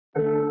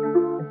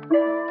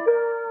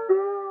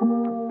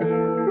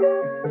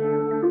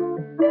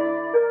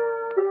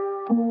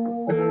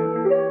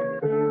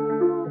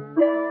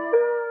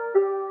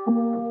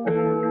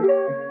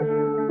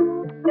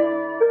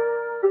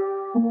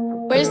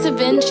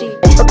Vinci.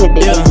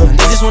 Yeah,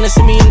 they just wanna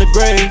see me in the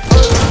grave.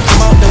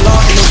 Come out the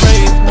law in the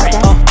rave.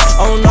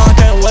 Oh no, I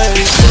can't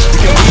wait. You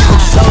can read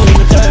what you sold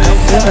in the day.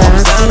 I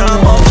was down, now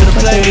I'm up to the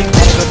plate.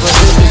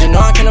 Cause you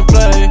know I can't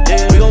play.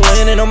 We gon'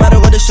 win it no matter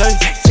what the shape.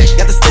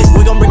 Got the stick,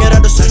 we gon' bring it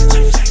out the safe.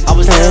 I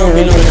was down,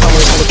 real with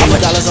commas. I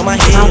put dollars on my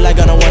head like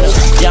I don't wanna.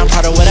 Yeah, I'm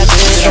proud of what I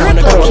did. I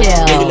wanna come up.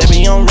 Baby, let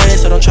me on red,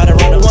 so don't try to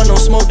run. Want no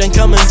smoke, then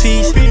come in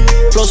peace.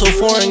 Flow so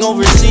foreign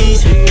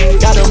overseas.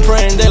 Got them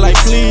praying, they like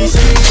please.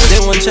 They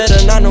want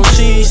cheddar, not no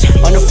cheese.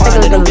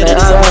 Undefined, they don't get it,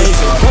 it's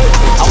amazing.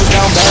 I was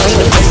down bad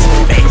in the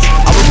basement.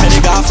 I would pray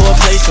to God for a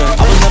placement.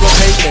 I was never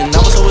patient, I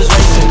was always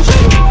racing.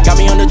 Got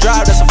me on the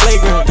drive, that's a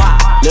flagrant.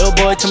 Little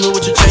boy, tell me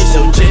what you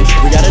chasing.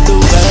 We gotta do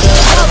better,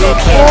 gotta be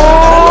clear.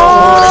 Gotta love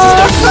more, that's a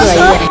step.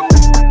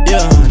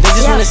 Yeah, they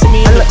just wanna see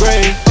me in the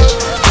grave.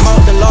 Come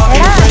out the law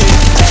in the grave.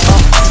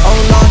 Oh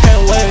no, I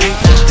can't wait.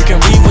 You can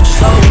read what you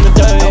saw in the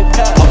day.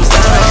 I was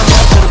down, I'm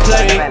up to the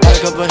plate. Got a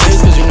couple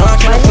hits, cause you know I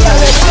can't play.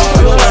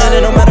 We gon' win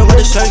it no matter what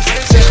the shape.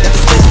 Got the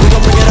stick, we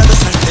gon' bring it out the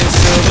safe.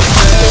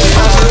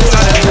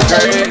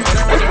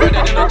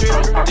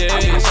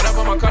 Set up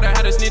on my car, I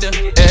had a sneaker.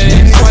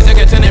 Ayy, so I took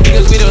a tenant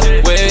because we the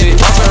way.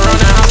 Walking around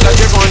the house like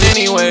drip on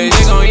anyway.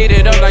 They gon' eat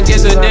it up like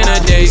it's a dinner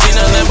day. Seen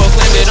a Lambo,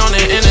 claimed it on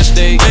the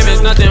interstate. Fame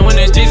is nothing when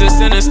it's Jesus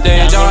in the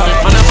stage. On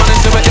up on the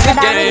silver, it's a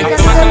game.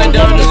 Feel my color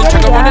down, losing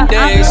track of all the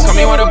days. Call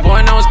me water boy,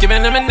 and I was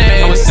giving them a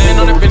name. I was sitting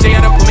on the bridge, they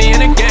had to put me in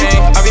the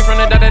game. I be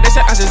from the dot, they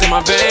said ashes in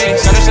my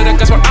veins. Got a shit that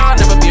cuss, but I'll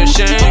never be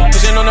ashamed.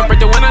 Pushing on the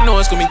birthday when I know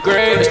it's gonna be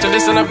great. It's still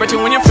they celebrate you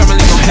when your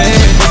family gon' hate.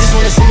 They just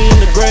wanna see me in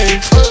the grave.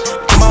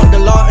 Come out the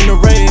law in the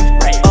rave.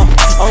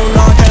 Oh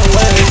no, I can't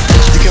wait.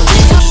 You can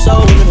read what you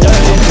sold in the day.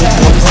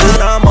 I was down,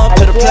 now I'm up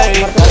to the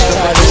plate. Got a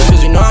couple hits,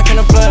 cause you know I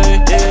can't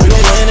play. We gon'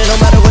 win it no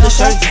matter what the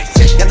shape.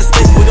 Got the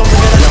stick, we gon' bring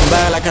it out. I'm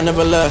bad like I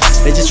never left.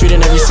 They just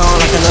treating every song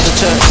like another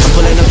check. I'm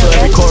pulling up to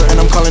every court and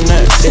I'm calling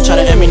next. They try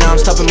to end me, now I'm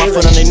stopping my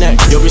foot on their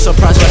neck. You'll be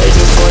surprised what they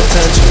do for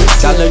attention.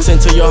 God looks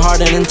into your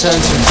heart and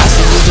intention. I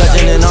see you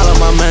judging in all of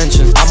my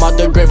mentions. I'm out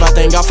the grave, I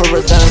thank God for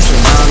redemption.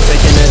 Now I'm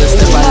taking it a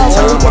step at a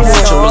time. My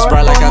future is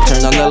bright like I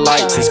turned on the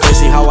lights. It's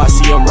crazy how I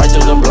see them right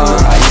through the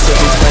blind. I used to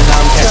explain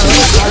how I'm catching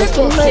the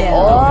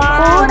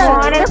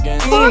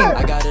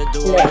I gotta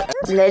do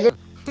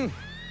it.